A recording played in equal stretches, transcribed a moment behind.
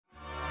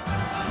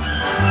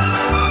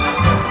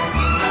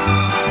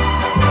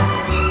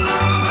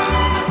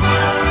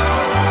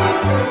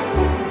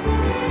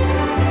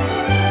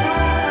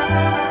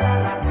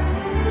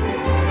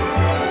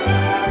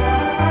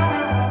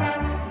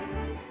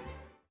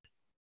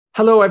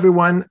Hello,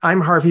 everyone.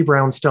 I'm Harvey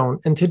Brownstone,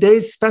 and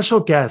today's special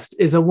guest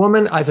is a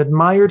woman I've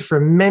admired for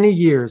many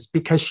years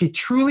because she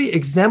truly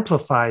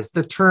exemplifies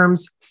the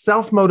terms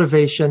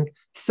self-motivation,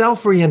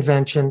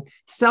 self-reinvention,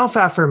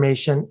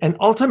 self-affirmation, and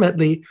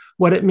ultimately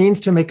what it means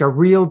to make a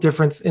real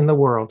difference in the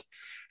world.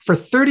 For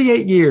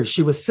 38 years,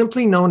 she was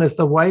simply known as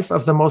the wife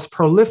of the most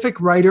prolific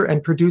writer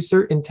and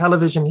producer in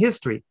television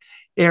history,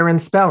 Aaron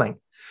Spelling,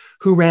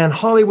 who ran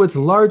Hollywood's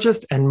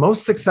largest and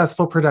most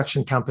successful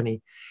production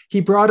company. He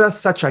brought us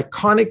such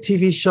iconic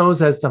TV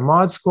shows as The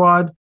Mod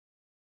Squad,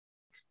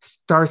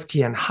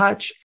 Starsky and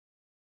Hutch,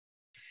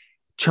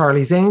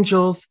 Charlie's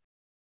Angels,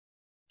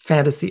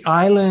 Fantasy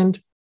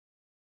Island,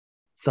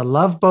 The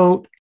Love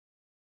Boat,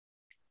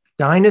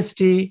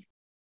 Dynasty,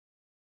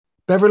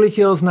 Beverly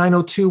Hills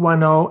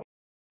 90210,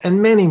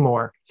 and many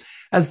more.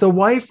 As the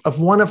wife of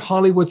one of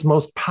Hollywood's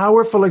most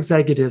powerful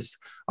executives,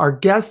 our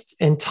guest's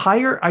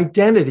entire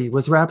identity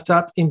was wrapped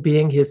up in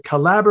being his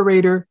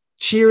collaborator,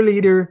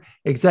 cheerleader,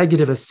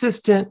 executive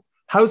assistant,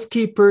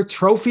 housekeeper,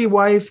 trophy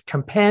wife,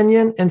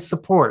 companion, and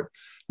support,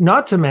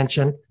 not to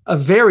mention a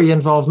very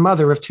involved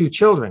mother of two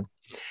children.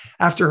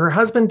 After her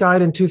husband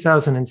died in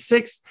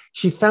 2006,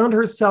 she found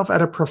herself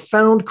at a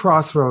profound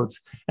crossroads,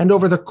 and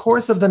over the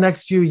course of the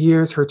next few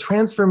years, her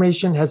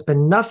transformation has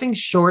been nothing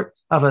short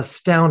of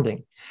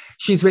astounding.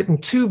 She's written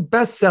 2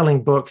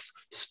 best-selling books,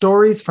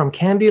 Stories from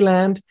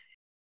Candyland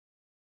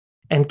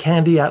and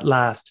Candy at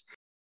Last.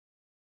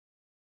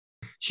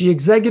 She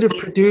executive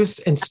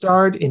produced and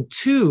starred in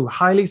 2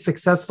 highly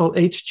successful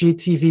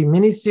HGTV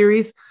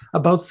miniseries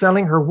about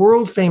selling her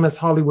world-famous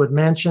Hollywood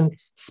mansion,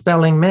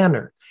 Spelling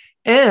Manor,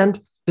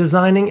 and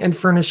designing and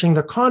furnishing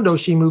the condo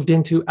she moved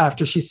into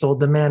after she sold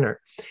the manor.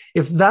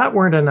 If that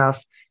weren't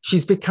enough,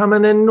 she's become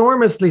an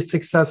enormously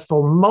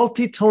successful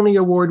multi-Tony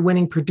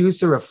Award-winning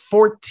producer of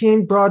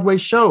 14 Broadway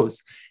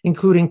shows,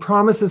 including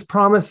Promises,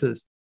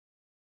 Promises,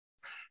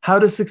 How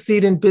to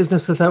Succeed in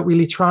Business Without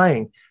Really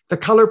Trying, The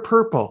Color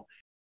Purple,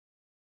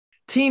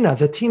 Tina,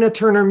 the Tina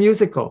Turner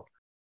musical,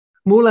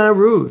 Moulin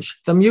Rouge,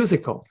 the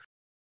musical,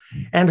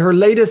 and her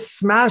latest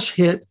smash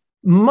hit,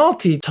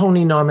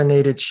 multi-Tony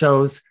nominated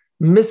shows,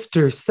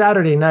 Mr.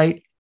 Saturday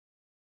Night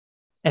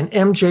and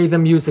MJ the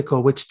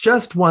Musical, which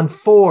just won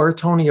 4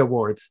 Tony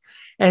Awards.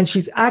 And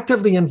she's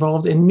actively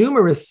involved in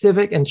numerous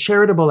civic and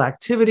charitable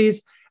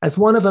activities as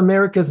one of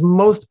America's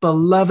most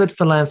beloved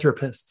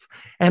philanthropists.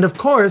 And of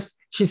course,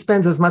 she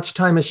spends as much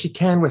time as she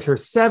can with her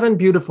 7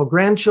 beautiful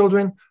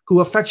grandchildren,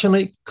 who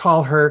affectionately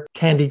call her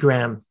Candy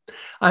Graham.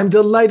 I'm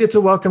delighted to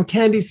welcome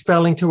Candy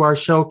Spelling to our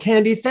show.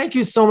 Candy, thank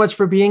you so much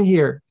for being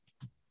here.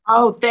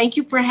 Oh, thank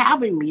you for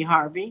having me,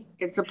 Harvey.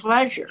 It's a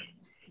pleasure.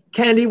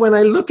 Candy, when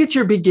I look at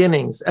your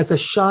beginnings as a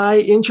shy,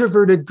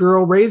 introverted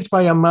girl raised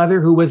by a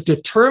mother who was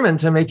determined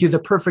to make you the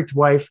perfect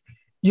wife,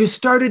 you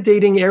started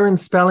dating Aaron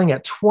Spelling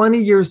at 20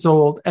 years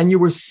old, and you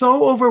were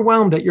so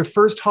overwhelmed at your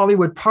first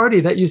Hollywood party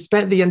that you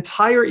spent the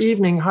entire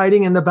evening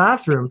hiding in the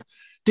bathroom.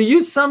 Do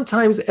you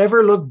sometimes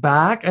ever look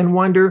back and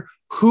wonder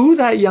who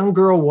that young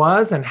girl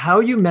was and how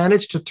you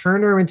managed to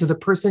turn her into the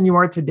person you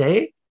are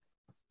today?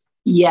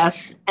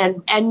 Yes,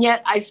 and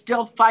yet I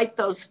still fight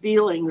those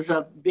feelings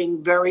of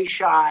being very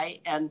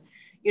shy and,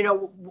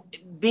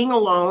 being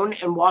alone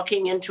and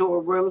walking into a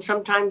room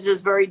sometimes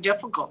is very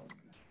difficult.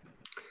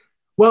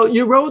 Well,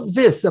 you wrote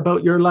this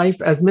about your life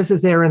as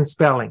Mrs. Aaron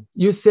Spelling.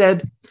 You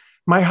said,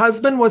 "My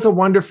husband was a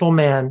wonderful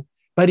man,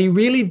 but he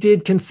really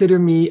did consider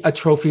me a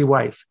trophy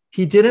wife.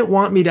 He didn't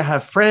want me to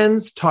have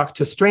friends, talk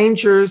to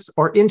strangers,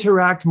 or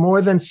interact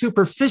more than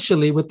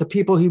superficially with the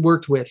people he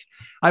worked with.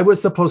 I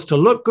was supposed to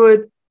look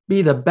good,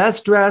 be the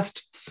best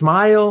dressed,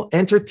 smile,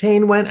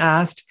 entertain when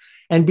asked,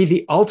 and be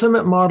the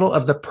ultimate model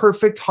of the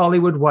perfect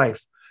Hollywood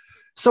wife."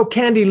 So,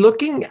 Candy,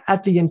 looking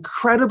at the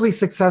incredibly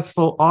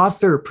successful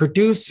author,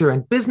 producer,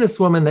 and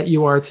businesswoman that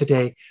you are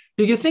today,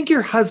 do you think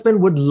your husband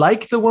would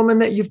like the woman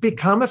that you've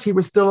become if he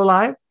were still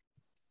alive?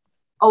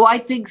 Oh, I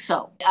think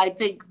so. I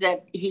think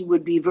that he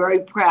would be very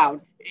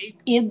proud.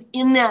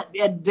 In that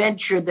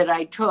adventure that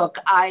I took,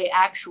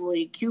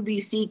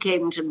 QVC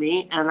came to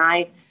me and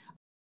I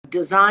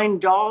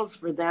designed dolls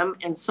for them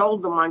and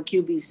sold them on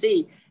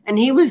QVC. And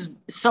he was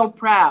so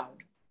proud,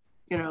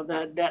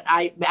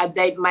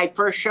 my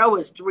first show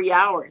was 3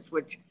 hours,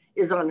 which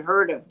is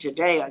unheard of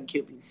today on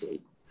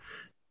QVC.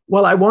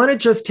 Well, I want to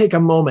just take a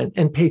moment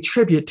and pay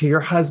tribute to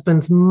your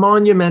husband's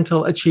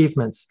monumental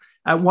achievements.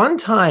 At one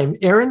time,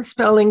 Aaron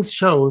Spelling's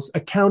shows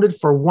accounted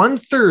for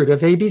 1/3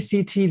 of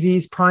ABC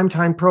TV's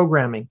primetime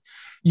programming.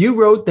 You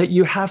wrote that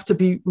you have to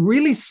be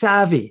really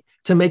savvy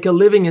to make a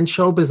living in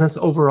show business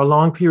over a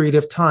long period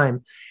of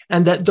time,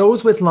 and that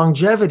those with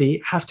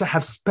longevity have to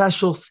have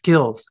special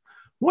skills.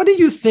 What do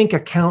you think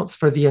accounts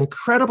for the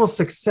incredible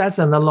success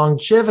and the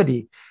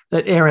longevity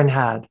that Aaron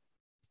had?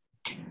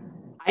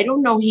 I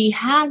don't know. He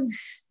had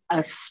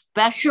a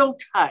special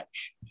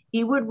touch.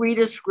 He would read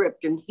a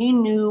script and he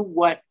knew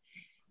what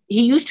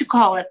he used to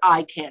call it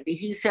eye candy.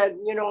 He said,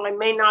 I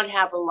may not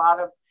have a lot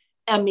of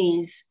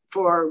Emmys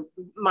for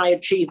my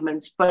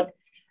achievements, but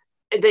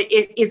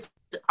it's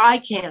eye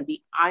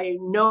candy. I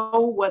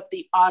know what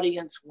the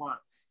audience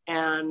wants.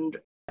 And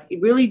He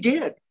really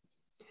did.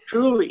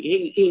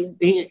 Truly.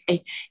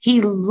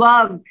 He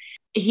loved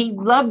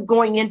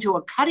going into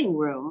a cutting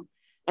room.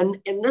 And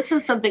this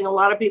is something a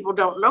lot of people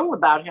don't know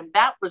about him.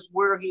 That was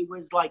where he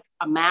was like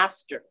a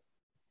master,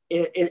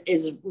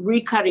 is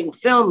recutting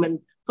film and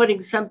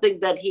putting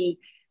something that he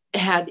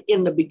had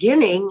in the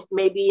beginning,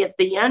 maybe at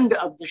the end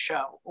of the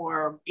show,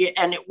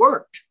 and it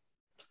worked.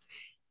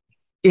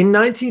 In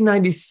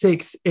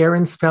 1996,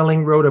 Aaron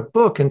Spelling wrote a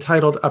book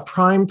entitled A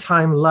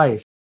Primetime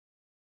Life.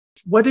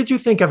 What did you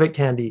think of it,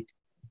 Candy?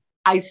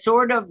 I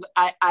told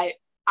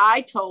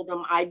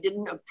him I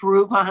didn't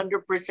approve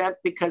 100%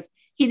 because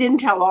he didn't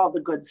tell all the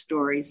good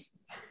stories.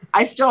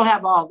 I still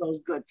have all those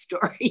good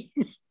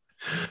stories.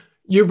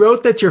 You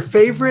wrote that your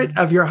favorite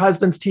of your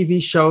husband's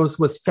TV shows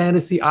was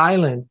Fantasy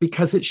Island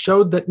because it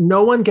showed that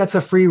no one gets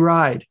a free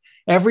ride.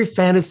 Every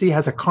fantasy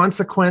has a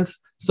consequence,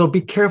 so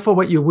be careful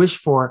what you wish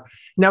for.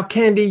 Now,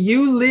 Candy,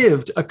 you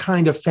lived a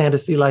kind of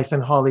fantasy life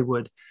in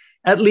Hollywood.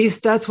 At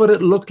least that's what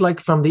it looked like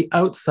from the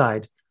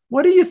outside.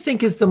 What do you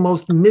think is the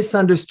most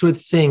misunderstood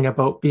thing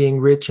about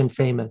being rich and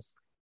famous?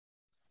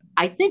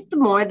 I think the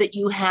more that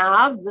you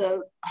have,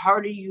 the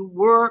harder you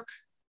work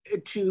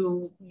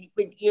to,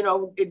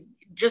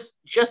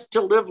 just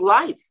to live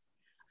life.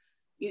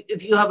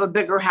 If you have a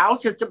bigger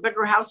house, it's a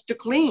bigger house to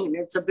clean.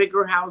 It's a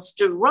bigger house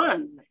to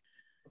run.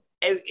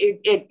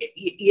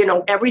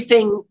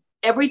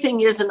 Everything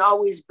isn't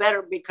always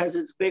better because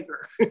it's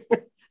bigger.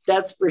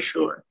 That's for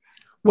sure.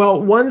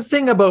 Well, one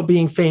thing about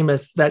being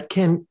famous that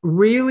can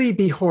really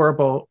be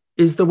horrible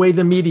is the way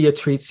the media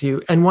treats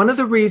you. And one of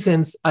the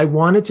reasons I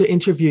wanted to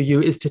interview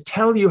you is to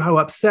tell you how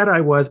upset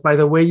I was by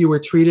the way you were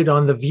treated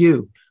on The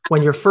View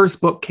when your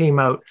first book came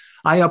out.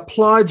 I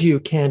applaud you,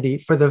 Candy,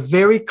 for the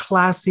very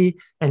classy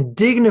and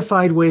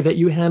dignified way that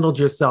you handled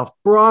yourself.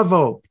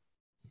 Bravo.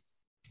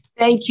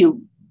 Thank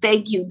you.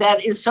 Thank you.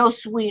 That is so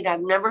sweet.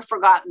 I've never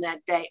forgotten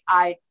that day.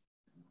 I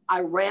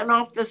ran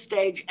off the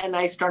stage and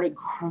I started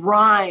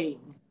crying.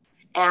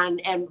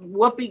 And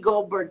Whoopi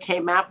Goldberg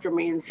came after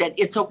me and said,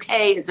 "It's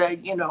okay."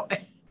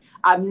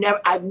 I've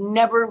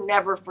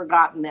never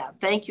forgotten that.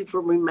 Thank you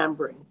for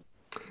remembering.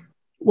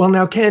 Well,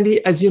 now,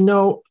 Candy, as you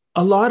know,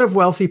 a lot of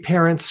wealthy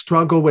parents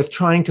struggle with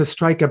trying to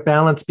strike a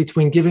balance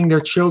between giving their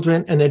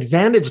children an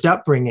advantaged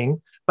upbringing,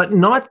 but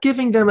not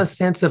giving them a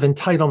sense of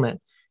entitlement.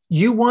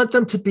 You want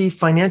them to be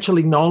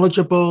financially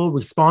knowledgeable,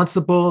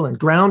 responsible, and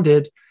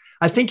grounded.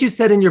 I think you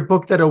said in your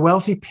book that a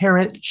wealthy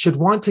parent should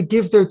want to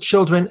give their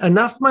children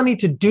enough money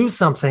to do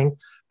something,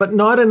 but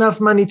not enough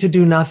money to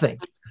do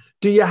nothing.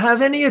 Do you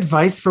have any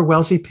advice for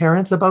wealthy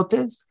parents about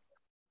this?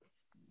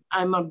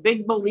 I'm a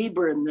big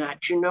believer in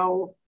that.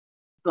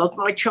 Both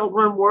my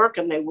children work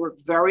and they work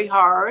very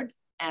hard,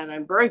 and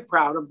I'm very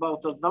proud of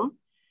both of them.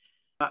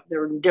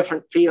 They're in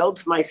different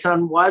fields. My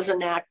son was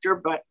an actor,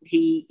 but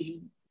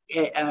he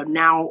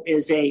now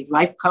is a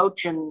life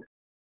coach in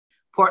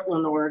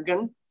Portland,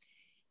 Oregon.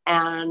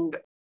 And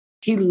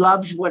he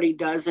loves what he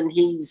does and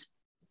he's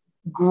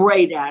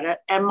great at it.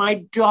 And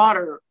my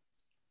daughter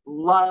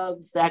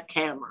loves that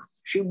camera.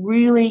 She,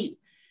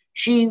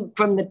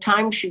 from the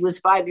time she was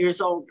 5 years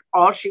old,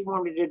 all she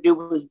wanted to do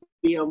was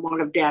be on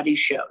one of Daddy's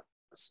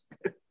shows.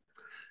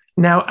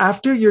 Now,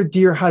 after your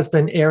dear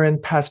husband,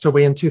 Aaron, passed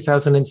away in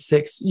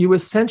 2006, you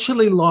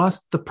essentially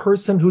lost the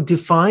person who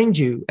defined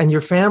you and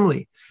your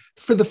family.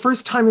 For the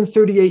first time in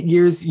 38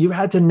 years, you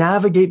had to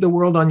navigate the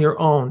world on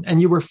your own,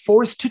 and you were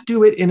forced to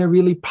do it in a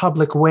really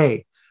public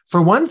way.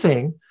 For one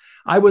thing,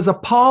 I was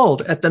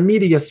appalled at the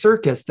media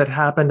circus that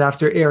happened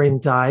after Aaron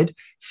died,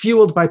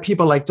 fueled by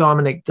people like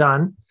Dominic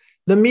Dunn.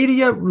 The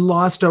media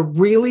lost a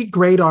really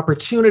great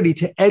opportunity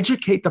to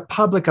educate the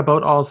public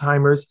about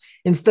Alzheimer's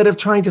instead of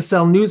trying to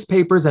sell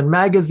newspapers and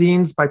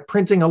magazines by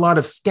printing a lot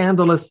of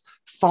scandalous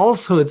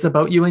falsehoods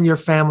about you and your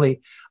family.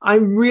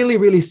 I'm really,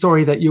 really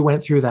sorry that you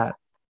went through that.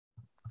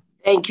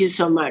 Thank you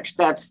so much.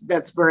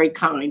 That's very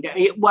kind.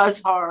 It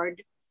was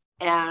hard,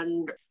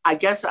 and I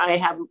guess I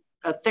have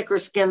a thicker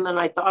skin than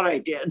I thought I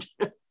did.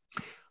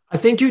 I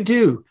think you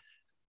do.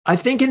 I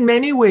think in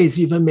many ways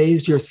you've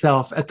amazed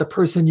yourself at the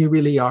person you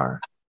really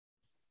are.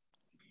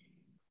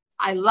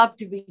 I love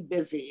to be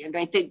busy, and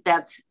I think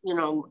that's,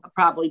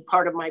 probably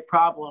part of my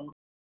problem.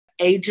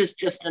 Age is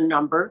just a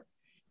number,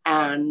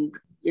 and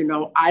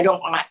I'm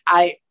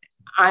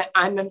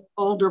an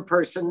older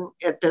person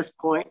at this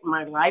point in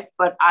my life,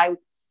 but I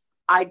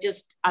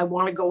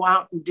want to go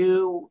out and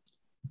do,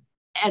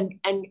 and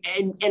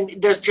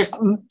there's just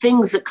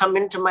things that come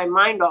into my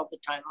mind all the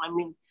time. I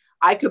mean,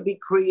 I could be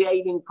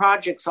creating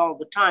projects all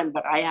the time,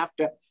 but I have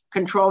to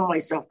control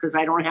myself because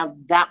I don't have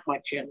that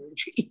much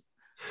energy.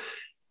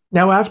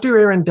 Now, after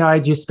Aaron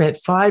died, you spent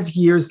 5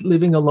 years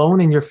living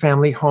alone in your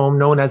family home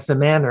known as the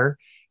Manor,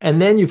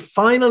 and then you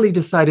finally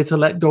decided to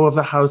let go of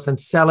the house and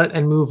sell it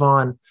and move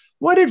on.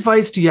 What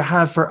advice do you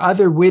have for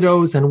other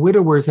widows and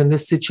widowers in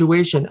this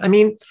situation? I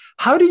mean,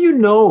 how do you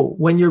know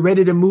when you're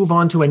ready to move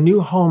on to a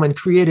new home and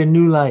create a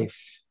new life?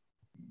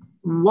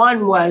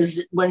 One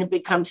was when it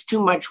becomes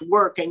too much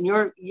work and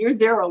you're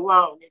there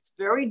alone. It's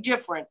very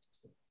different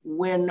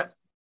when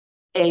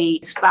a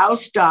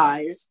spouse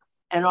dies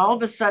and all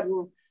of a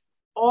sudden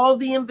all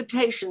the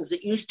invitations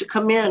that used to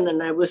come in,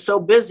 and I was so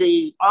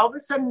busy, all of a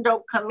sudden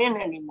don't come in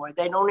anymore.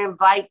 They don't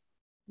invite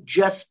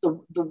just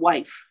the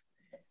wife,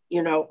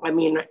 I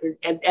mean,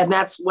 and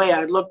that's the way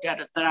I looked at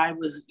it, that I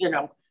was,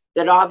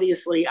 that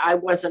obviously I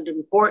wasn't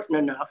important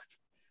enough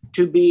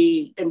to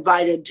be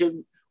invited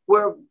to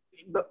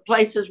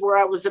places where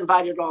I was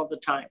invited all the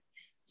time.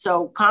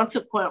 So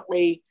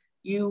consequently,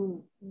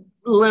 you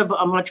live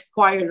a much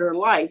quieter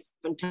life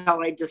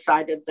until I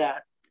decided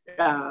that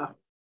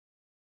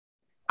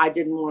I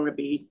didn't want to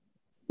be,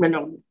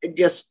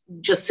 just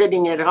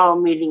sitting at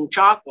home eating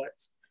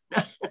chocolates.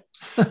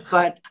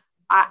 But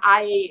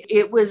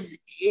it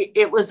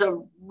was a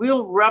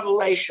real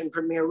revelation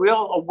for me, a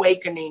real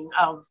awakening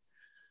of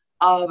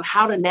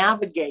how to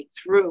navigate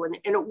through. And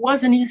it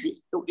wasn't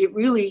easy. It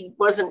really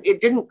wasn't. It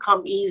didn't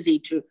come easy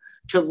to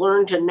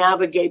learn to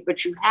navigate,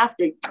 but you have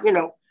to,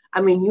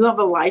 you have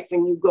a life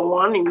and you go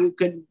on and you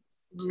could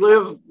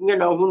live,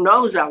 who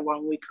knows how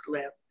long we could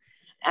live.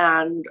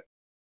 And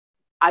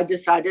I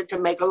decided to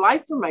make a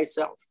life for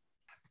myself.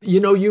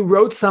 You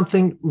wrote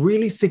something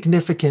really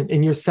significant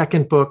in your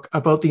second book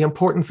about the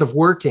importance of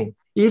working.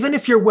 Even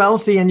if you're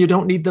wealthy and you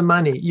don't need the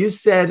money, you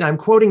said, I'm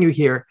quoting you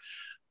here,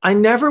 I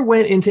never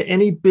went into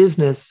any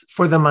business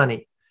for the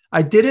money.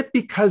 I did it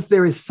because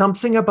there is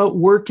something about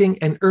working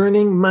and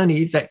earning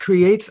money that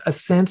creates a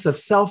sense of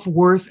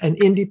self-worth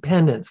and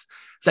independence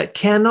that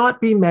cannot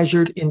be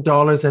measured in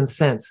dollars and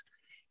cents.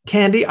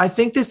 Candy, I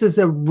think this is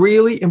a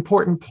really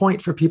important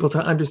point for people to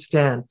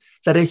understand,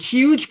 that a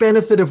huge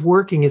benefit of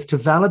working is to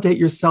validate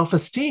your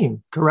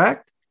self-esteem,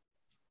 correct?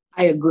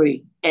 I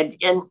agree. And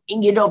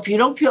if you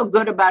don't feel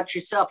good about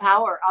yourself,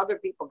 how are other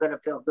people going to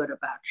feel good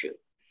about you?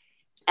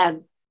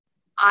 And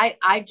I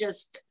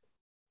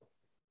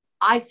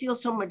feel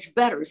so much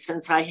better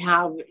since I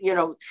have,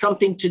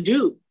 something to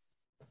do.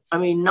 I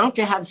mean, not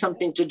to have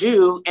something to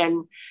do,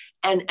 and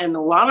a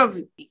lot of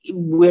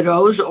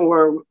widows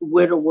or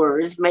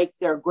widowers make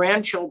their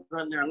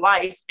grandchildren their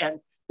life, and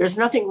there's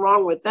nothing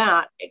wrong with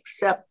that,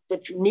 except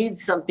that you need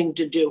something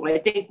to do. I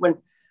think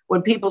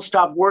when people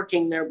stop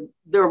working,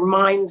 their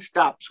mind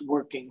stops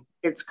working.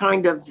 It's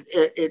kind of,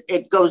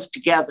 it goes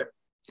together.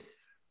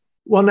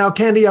 Well, now,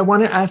 Candy, I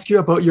want to ask you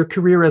about your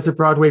career as a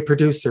Broadway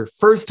producer.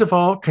 First of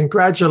all,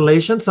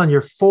 congratulations on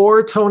your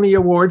 4 Tony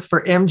Awards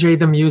for MJ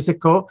the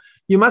Musical.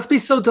 You must be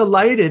so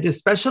delighted,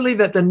 especially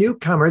that the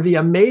newcomer, the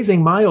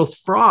amazing Miles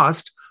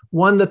Frost,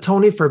 won the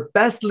Tony for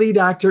Best Lead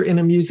Actor in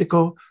a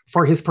Musical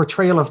for his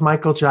portrayal of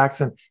Michael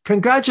Jackson.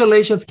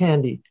 Congratulations,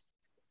 Candy.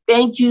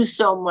 Thank you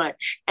so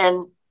much.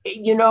 And,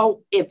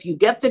 if you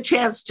get the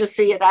chance to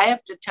see it, I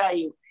have to tell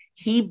you,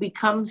 he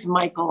becomes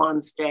Michael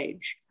on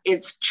stage.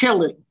 It's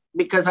chilling,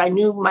 because I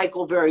knew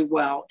Michael very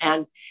well.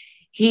 And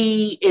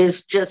he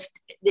is just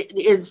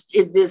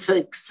this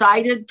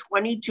excited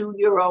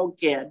 22-year-old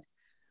kid.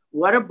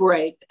 What a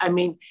break. I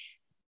mean,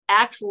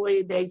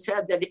 actually, they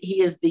said that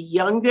he is the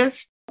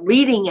youngest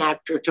leading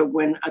actor to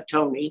win a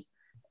Tony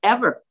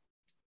ever.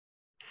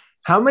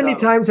 How many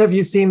times have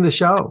you seen the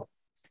show?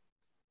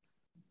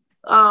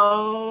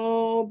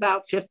 Oh,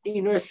 about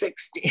 15 or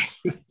 16.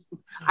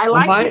 I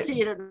like to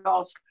see it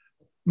all.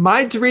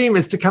 My dream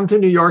is to come to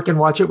New York and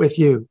watch it with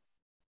you.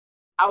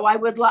 Oh, I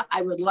would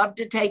love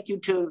to take you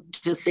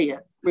to see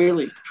it.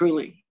 Really,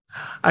 truly.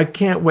 I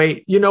can't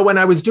wait. When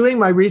I was doing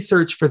my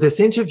research for this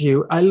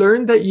interview, I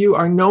learned that you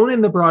are known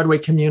in the Broadway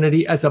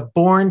community as a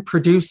born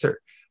producer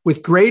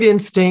with great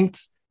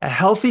instincts, a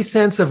healthy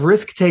sense of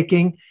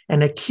risk-taking,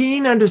 and a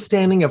keen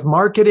understanding of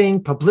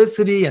marketing,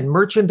 publicity, and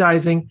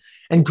merchandising,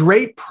 and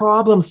great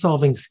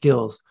problem-solving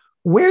skills.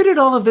 Where did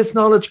all of this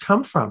knowledge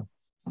come from?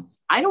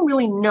 I don't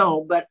really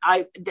know, but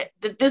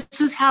this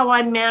is how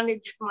I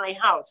managed my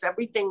house.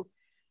 Everything,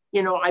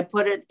 I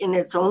put it in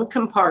its own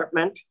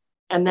compartment,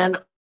 and then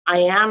I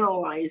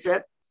analyze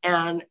it.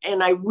 And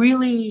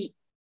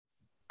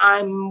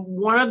I'm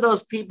one of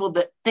those people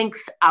that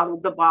thinks out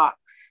of the box,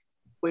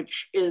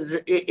 which is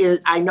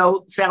I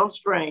know sounds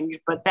strange,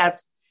 but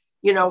that's,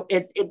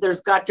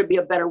 there's got to be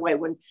a better way.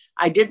 When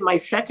I did my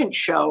second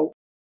show,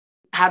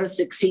 How to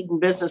Succeed in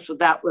Business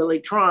Without Really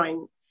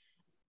Trying,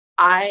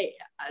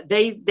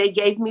 they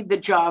gave me the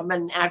job,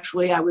 and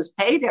actually I was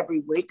paid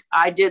every week.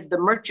 I did the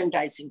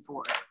merchandising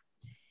for it.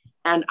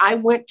 And I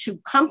went to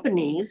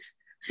companies.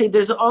 See,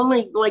 there's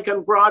only, like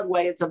on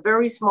Broadway, it's a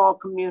very small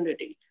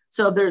community.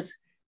 So there's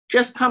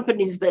just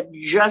companies that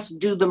just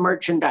do the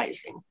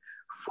merchandising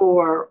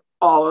for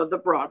all of the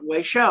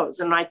Broadway shows.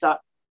 And I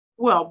thought,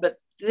 well, but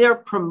there are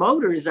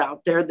promoters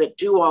out there that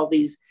do all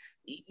these,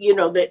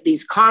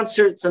 these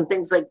concerts and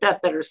things like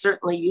that are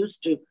certainly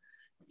used to,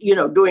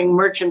 doing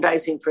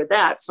merchandising for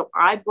that. So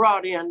I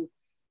brought in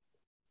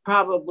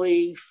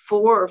probably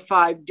 4 or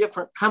 5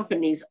 different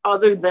companies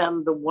other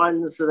than the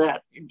ones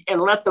that,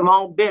 and let them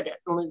all bid it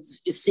and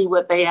see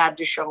what they had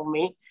to show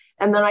me.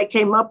 And then I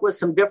came up with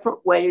some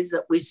different ways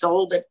that we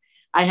sold it.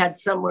 I had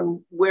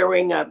someone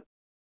wearing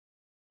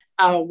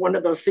one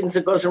of those things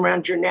that goes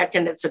around your neck,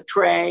 and it's a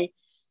tray.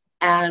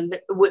 And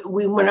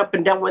we went up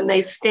and down. When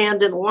they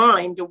stand in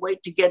line to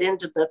wait to get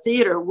into the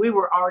theater, we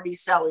were already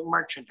selling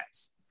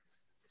merchandise.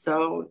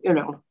 So,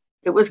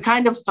 it was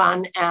kind of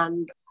fun.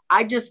 And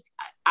I just,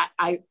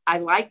 I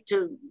like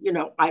to,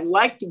 I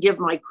like to give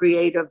my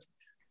creative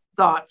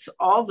thoughts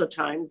all the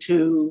time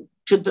to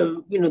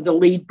the, the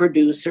lead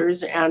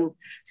producers. And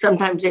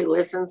sometimes they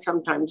listen,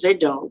 sometimes they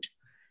don't.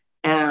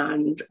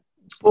 And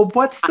well,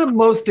 what's the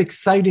most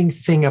exciting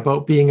thing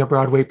about being a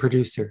Broadway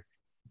producer?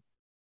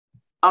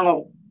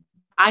 Oh,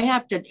 I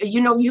have to,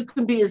 you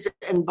can be as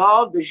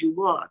involved as you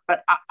want,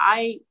 but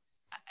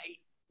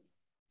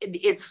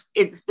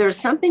there's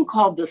something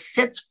called the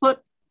Sitzput,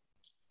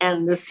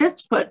 and the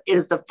Sitzput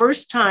is the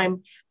first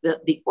time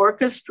that the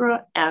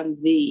orchestra and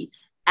the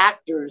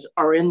actors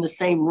are in the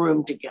same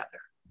room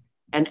together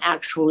and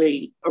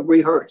actually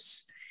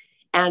rehearse.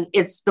 And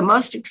it's the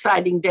most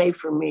exciting day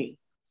for me.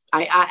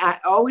 I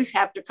always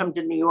have to come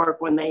to New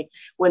York when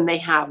they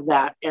have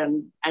that,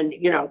 and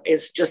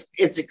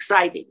it's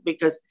exciting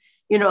because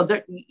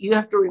that you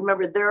have to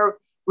remember they're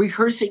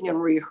rehearsing in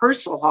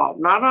rehearsal hall,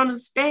 not on a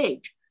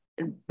stage,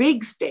 a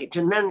big stage,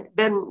 and then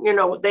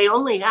they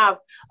only have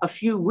a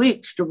few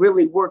weeks to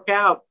really work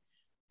out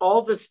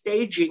all the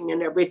staging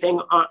and everything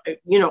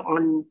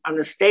on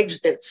a stage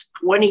that's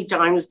 20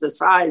 times the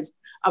size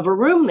of a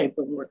room they've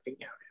been working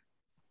out.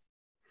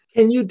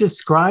 Can you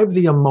describe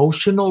the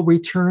emotional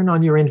return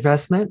on your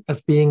investment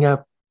of being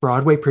a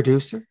Broadway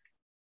producer?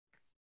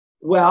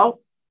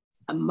 Well,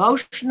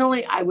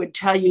 emotionally, I would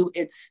tell you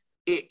it's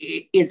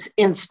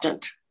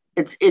instant.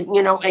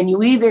 And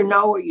you either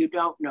know or you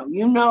don't know.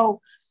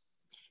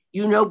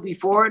 You know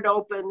before it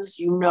opens,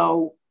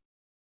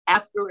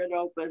 after it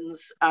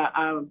opens,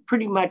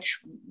 pretty much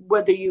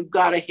whether you've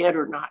got a hit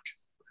or not.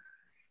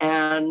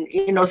 And,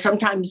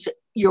 sometimes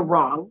you're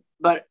wrong,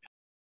 but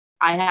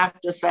I have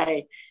to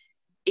say,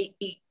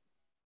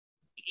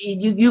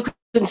 you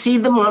can see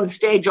them on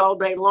stage all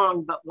day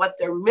long, but what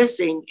they're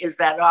missing is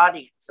that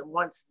audience. And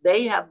once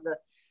they have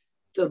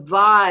the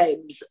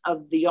vibes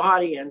of the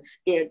audience,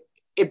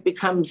 it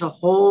becomes a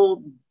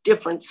whole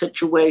different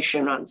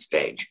situation on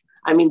stage.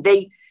 I mean,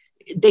 they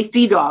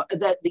feed off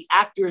that, the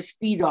actors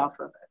feed off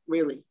of it,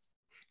 really.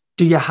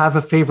 Do you have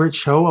a favorite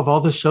show of all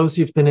the shows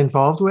you've been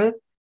involved with?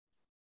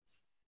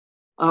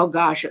 Oh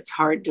gosh, it's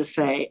hard to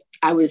say.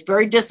 I was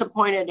very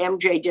disappointed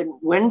MJ didn't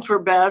win for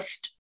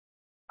best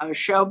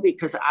show,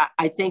 because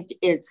I think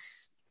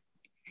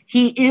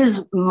he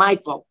is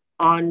Michael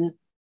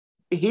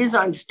he's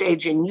on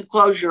stage and you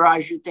close your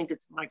eyes, you think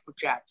it's Michael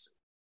Jackson.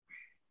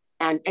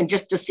 And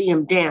just to see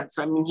him dance,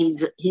 I mean,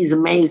 he's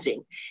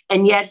amazing.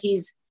 And yet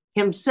he's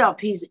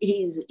himself,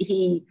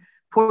 he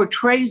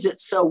portrays it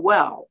so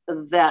well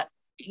that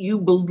you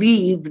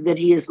believe that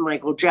he is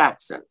Michael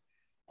Jackson.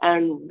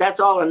 And that's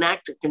all an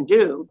actor can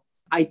do.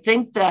 I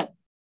think that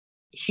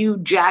Hugh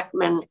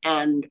Jackman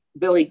and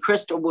Billy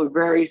Crystal were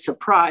very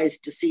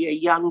surprised to see a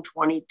young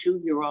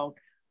 22-year-old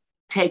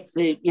take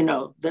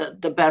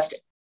the best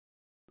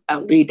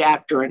lead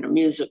actor in a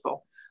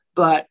musical.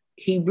 But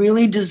he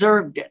really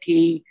deserved it.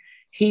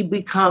 He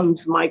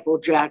becomes Michael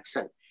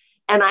Jackson.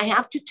 And I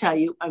have to tell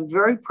you, I'm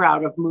very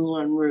proud of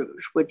Moulin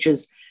Rouge, which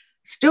is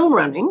still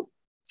running,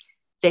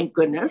 thank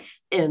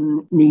goodness,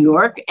 in New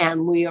York.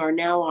 And we are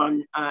now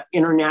on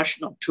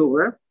international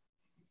tour,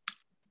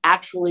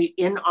 actually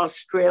in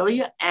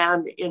Australia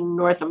and in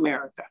North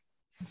America.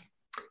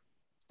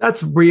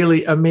 That's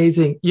really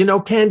amazing.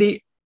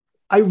 Candy,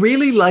 I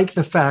really like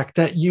the fact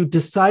that you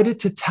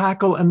decided to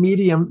tackle a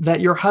medium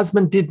that your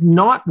husband did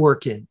not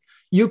work in.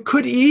 You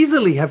could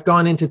easily have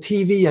gone into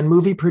TV and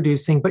movie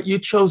producing, but you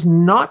chose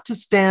not to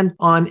stand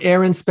on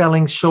Aaron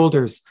Spelling's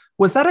shoulders.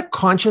 Was that a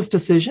conscious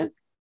decision?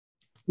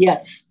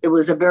 Yes, it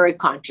was a very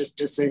conscious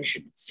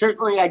decision.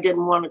 Certainly, I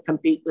didn't want to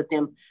compete with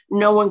him.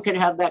 No one could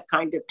have that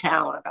kind of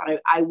talent.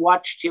 I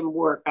watched him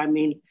work. I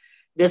mean,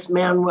 this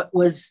man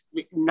was,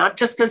 not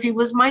just because he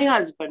was my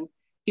husband,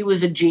 he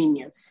was a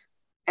genius.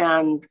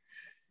 And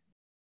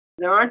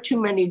there aren't too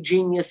many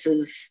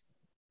geniuses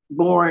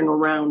born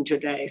around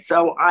today.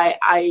 So I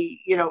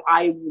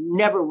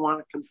never want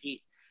to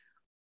compete.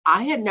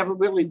 I had never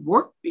really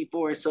worked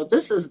before. So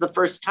this is the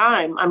first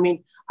time. I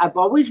mean, I've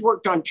always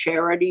worked on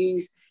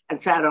charities and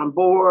sat on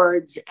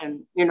boards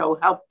and,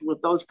 helped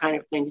with those kind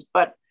of things.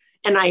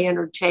 And I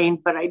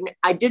entertained, but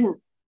I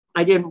didn't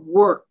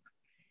work.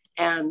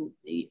 And,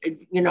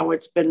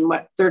 it's been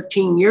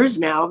 13 years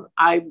now.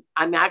 I'm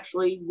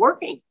actually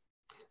working.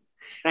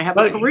 I have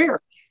a career.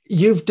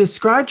 You've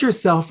described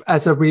yourself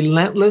as a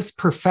relentless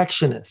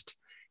perfectionist.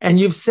 And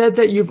you've said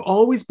that you've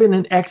always been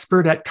an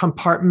expert at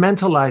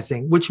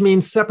compartmentalizing, which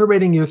means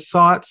separating your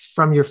thoughts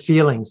from your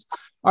feelings.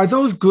 Are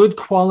those good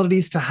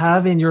qualities to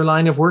have in your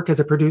line of work as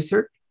a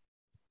producer?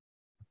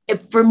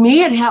 For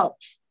me, it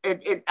helps.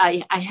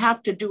 I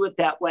have to do it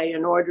that way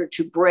in order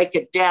to break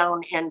it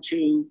down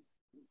into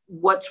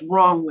what's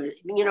wrong with it.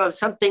 If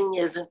something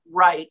isn't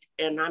right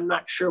and I'm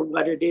not sure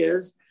what it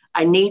is,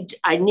 I need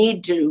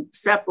to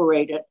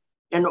separate it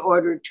in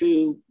order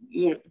to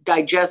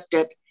digest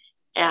it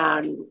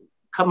and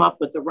come up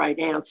with the right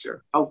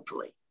answer,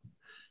 hopefully.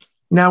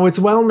 Now, it's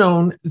well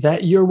known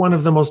that you're one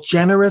of the most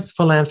generous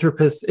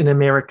philanthropists in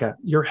America.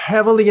 You're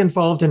heavily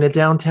involved in a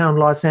downtown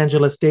Los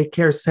Angeles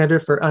daycare center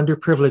for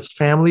underprivileged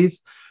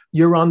families.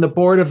 You're on the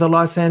board of the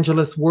Los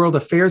Angeles World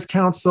Affairs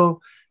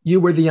Council. You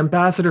were the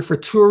ambassador for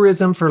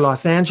tourism for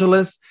Los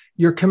Angeles.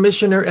 You're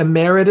commissioner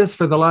emeritus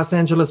for the Los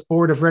Angeles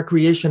Board of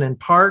Recreation and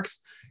Parks.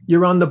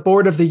 You're on the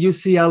board of the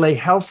UCLA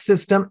Health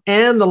System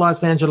and the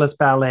Los Angeles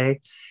Ballet.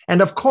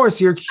 And of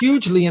course, you're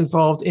hugely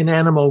involved in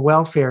animal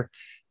welfare.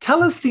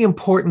 Tell us the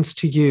importance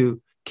to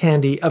you,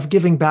 Candy, of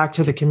giving back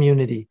to the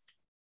community.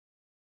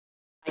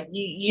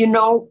 You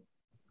know,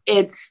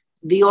 it's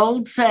the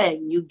old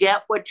saying, you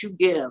get what you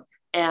give.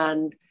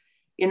 And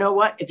you know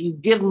what? If you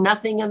give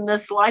nothing in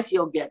this life,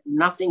 you'll get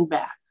nothing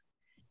back.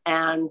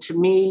 And to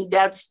me,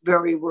 that's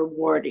very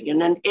rewarding.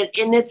 And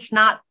it's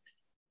not,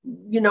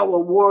 you know,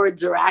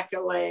 awards or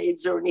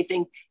accolades or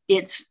anything.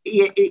 It's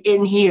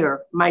in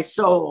here, my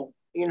soul.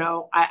 You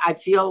know, I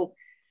feel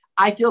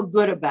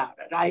good about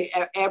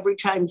it. Every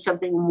time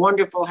something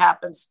wonderful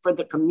happens for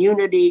the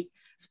community,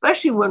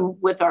 especially when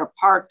with our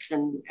parks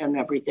and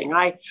everything.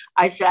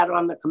 I sat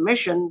on the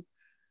commission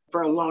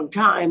for a long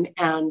time,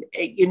 and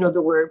you know,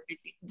 there were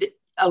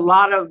a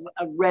lot of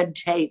red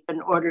tape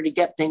in order to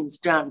get things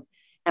done.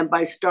 And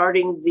by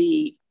starting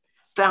the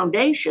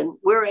foundation,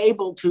 we're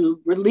able to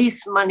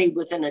release money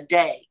within a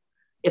day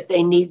if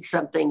they need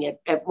something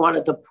at one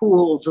of the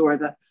pools or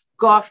the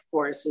golf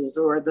courses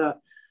or the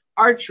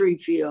archery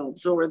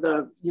fields or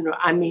the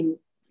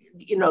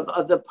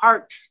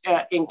parks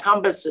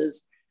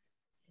encompasses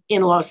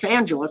in Los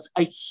Angeles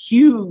a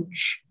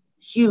huge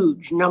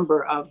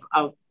number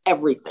of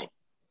everything.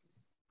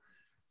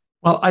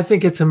 Well, I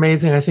think it's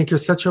amazing. I think you're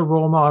such a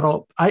role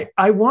model.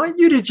 I want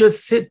you to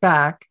just sit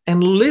back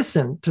and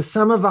listen to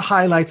some of the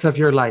highlights of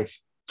your life.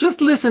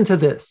 Just listen to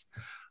this.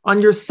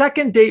 On your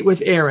second date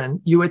with Aaron,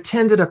 you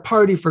attended a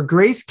party for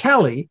Grace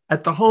Kelly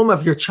at the home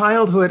of your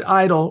childhood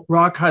idol,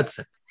 Rock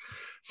Hudson.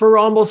 For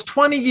almost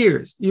 20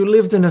 years, you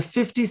lived in a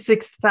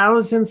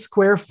 56,000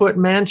 square foot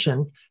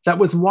mansion that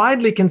was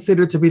widely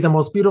considered to be the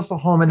most beautiful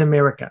home in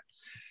America.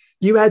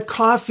 You had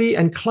coffee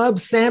and club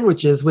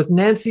sandwiches with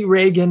Nancy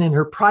Reagan in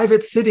her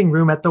private sitting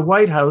room at the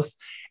White House,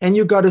 and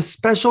you got a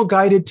special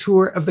guided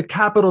tour of the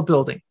Capitol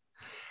building.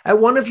 At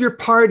one of your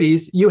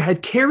parties, you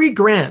had Cary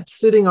Grant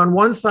sitting on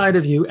one side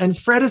of you and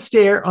Fred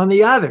Astaire on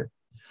the other.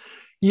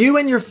 You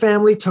and your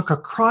family took a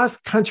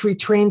cross-country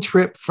train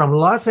trip from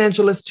Los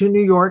Angeles to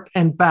New York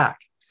and back.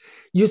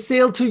 You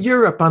sailed to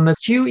Europe on the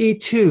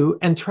QE2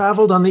 and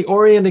traveled on the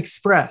Orient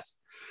Express.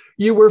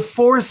 You were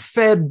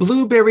force-fed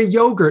blueberry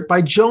yogurt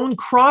by Joan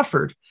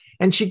Crawford,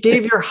 and she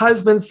gave your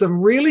husband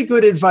some really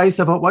good advice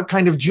about what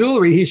kind of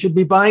jewelry he should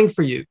be buying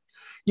for you.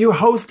 You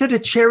hosted a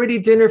charity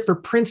dinner for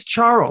Prince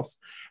Charles,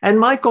 and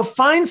Michael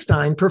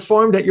Feinstein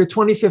performed at your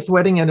 25th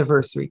wedding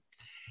anniversary.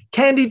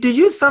 Candy, do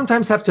you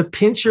sometimes have to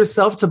pinch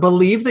yourself to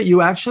believe that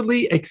you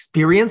actually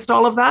experienced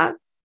all of that?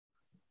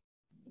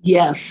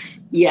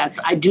 Yes,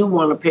 I do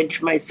want to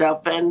pinch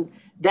myself, and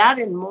that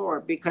and more,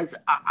 because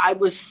I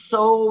was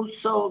so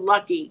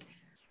lucky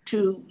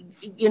to,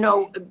 you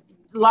know,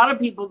 a lot of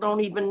people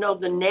don't even know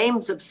the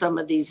names of some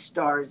of these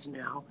stars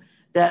now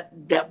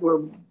that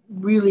were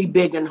really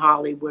big in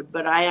Hollywood.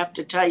 But I have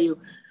to tell you,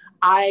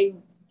 I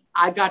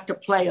got to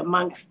play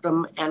amongst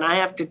them, and I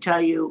have to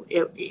tell you,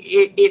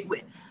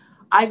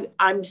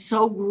 I'm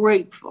so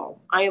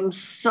grateful. I am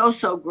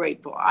so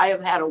grateful. I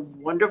have had a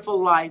wonderful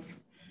life,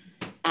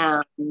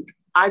 and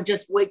I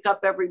just wake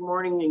up every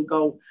morning and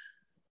go,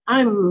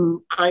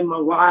 I'm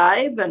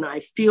alive and I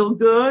feel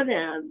good,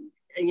 and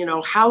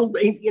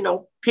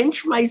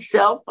pinch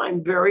myself.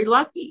 I'm very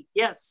lucky.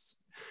 Yes.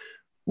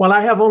 Well,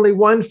 I have only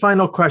one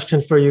final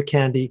question for you,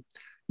 Candy.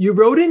 You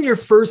wrote in your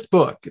first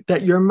book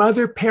that your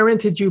mother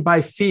parented you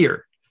by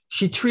fear.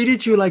 She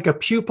treated you like a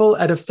pupil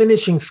at a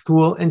finishing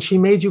school, and she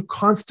made you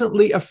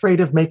constantly afraid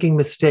of making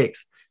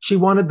mistakes. She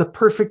wanted the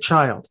perfect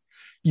child.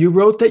 You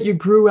wrote that you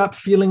grew up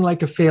feeling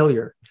like a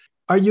failure.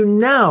 Are you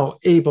now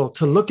able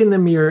to look in the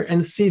mirror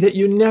and see that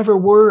you never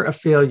were a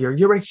failure?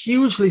 You're a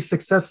hugely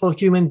successful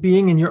human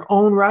being in your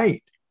own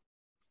right.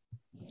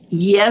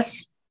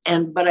 Yes,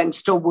 but I'm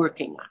still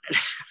working on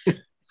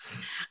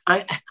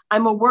it.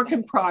 I'm a work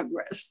in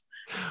progress.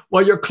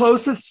 Well, your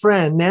closest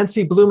friend,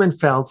 Nancy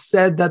Blumenfeld,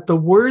 said that the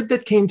word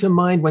that came to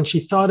mind when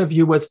she thought of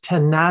you was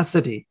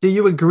tenacity. Do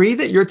you agree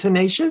that you're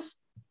tenacious?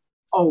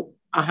 Oh,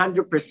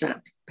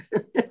 100%.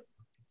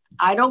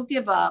 I don't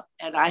give up.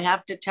 And I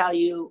have to tell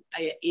you,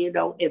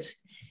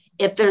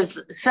 if there's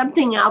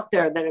something out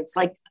there that it's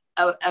like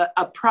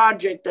a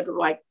project that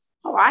like,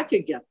 oh, I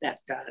could get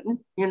that done.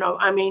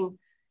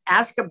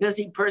 Ask a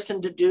busy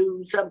person to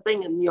do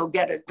something and you'll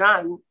get it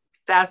done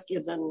faster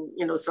than,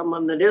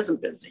 someone that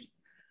isn't busy.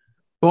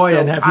 Boy,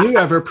 and have you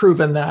ever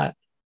proven that?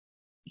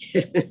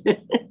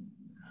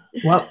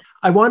 Well,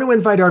 I want to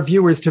invite our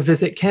viewers to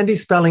visit Candy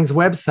Spelling's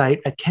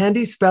website at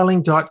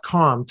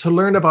candyspelling.com to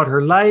learn about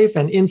her life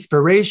and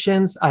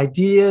inspirations,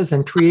 ideas,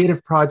 and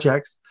creative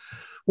projects.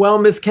 Well,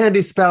 Miss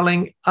Candy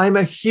Spelling, I'm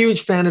a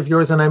huge fan of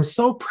yours, and I'm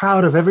so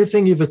proud of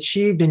everything you've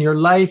achieved in your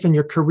life and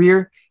your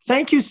career.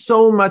 Thank you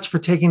so much for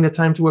taking the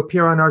time to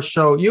appear on our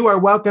show. You are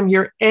welcome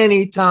here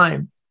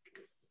anytime.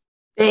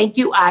 Thank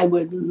you. I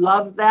would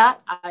love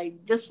that.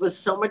 This was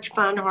so much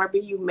fun,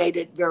 Harvey. You made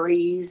it very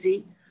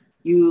easy.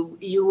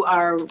 You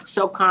are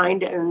so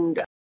kind,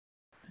 and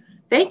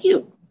thank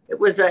you.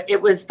 It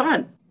was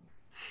fun.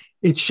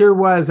 It sure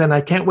was, and I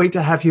can't wait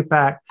to have you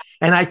back.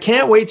 And I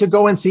can't wait to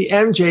go and see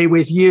MJ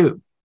with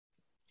you.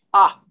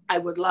 I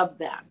would love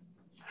that.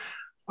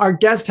 Our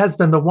guest has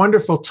been the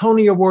wonderful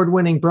Tony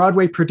Award-winning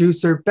Broadway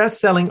producer,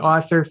 best-selling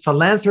author,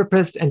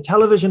 philanthropist, and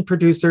television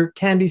producer,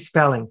 Candy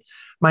Spelling.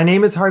 My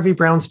name is Harvey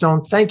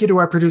Brownstone. Thank you to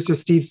our producer,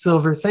 Steve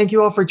Silver. Thank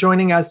you all for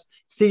joining us.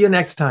 See you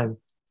next time.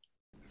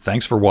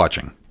 Thanks for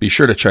watching. Be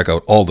sure to check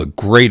out all the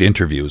great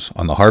interviews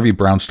on the Harvey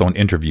Brownstone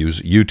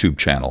Interviews YouTube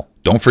channel.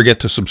 Don't forget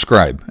to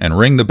subscribe and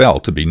ring the bell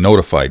to be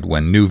notified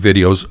when new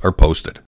videos are posted.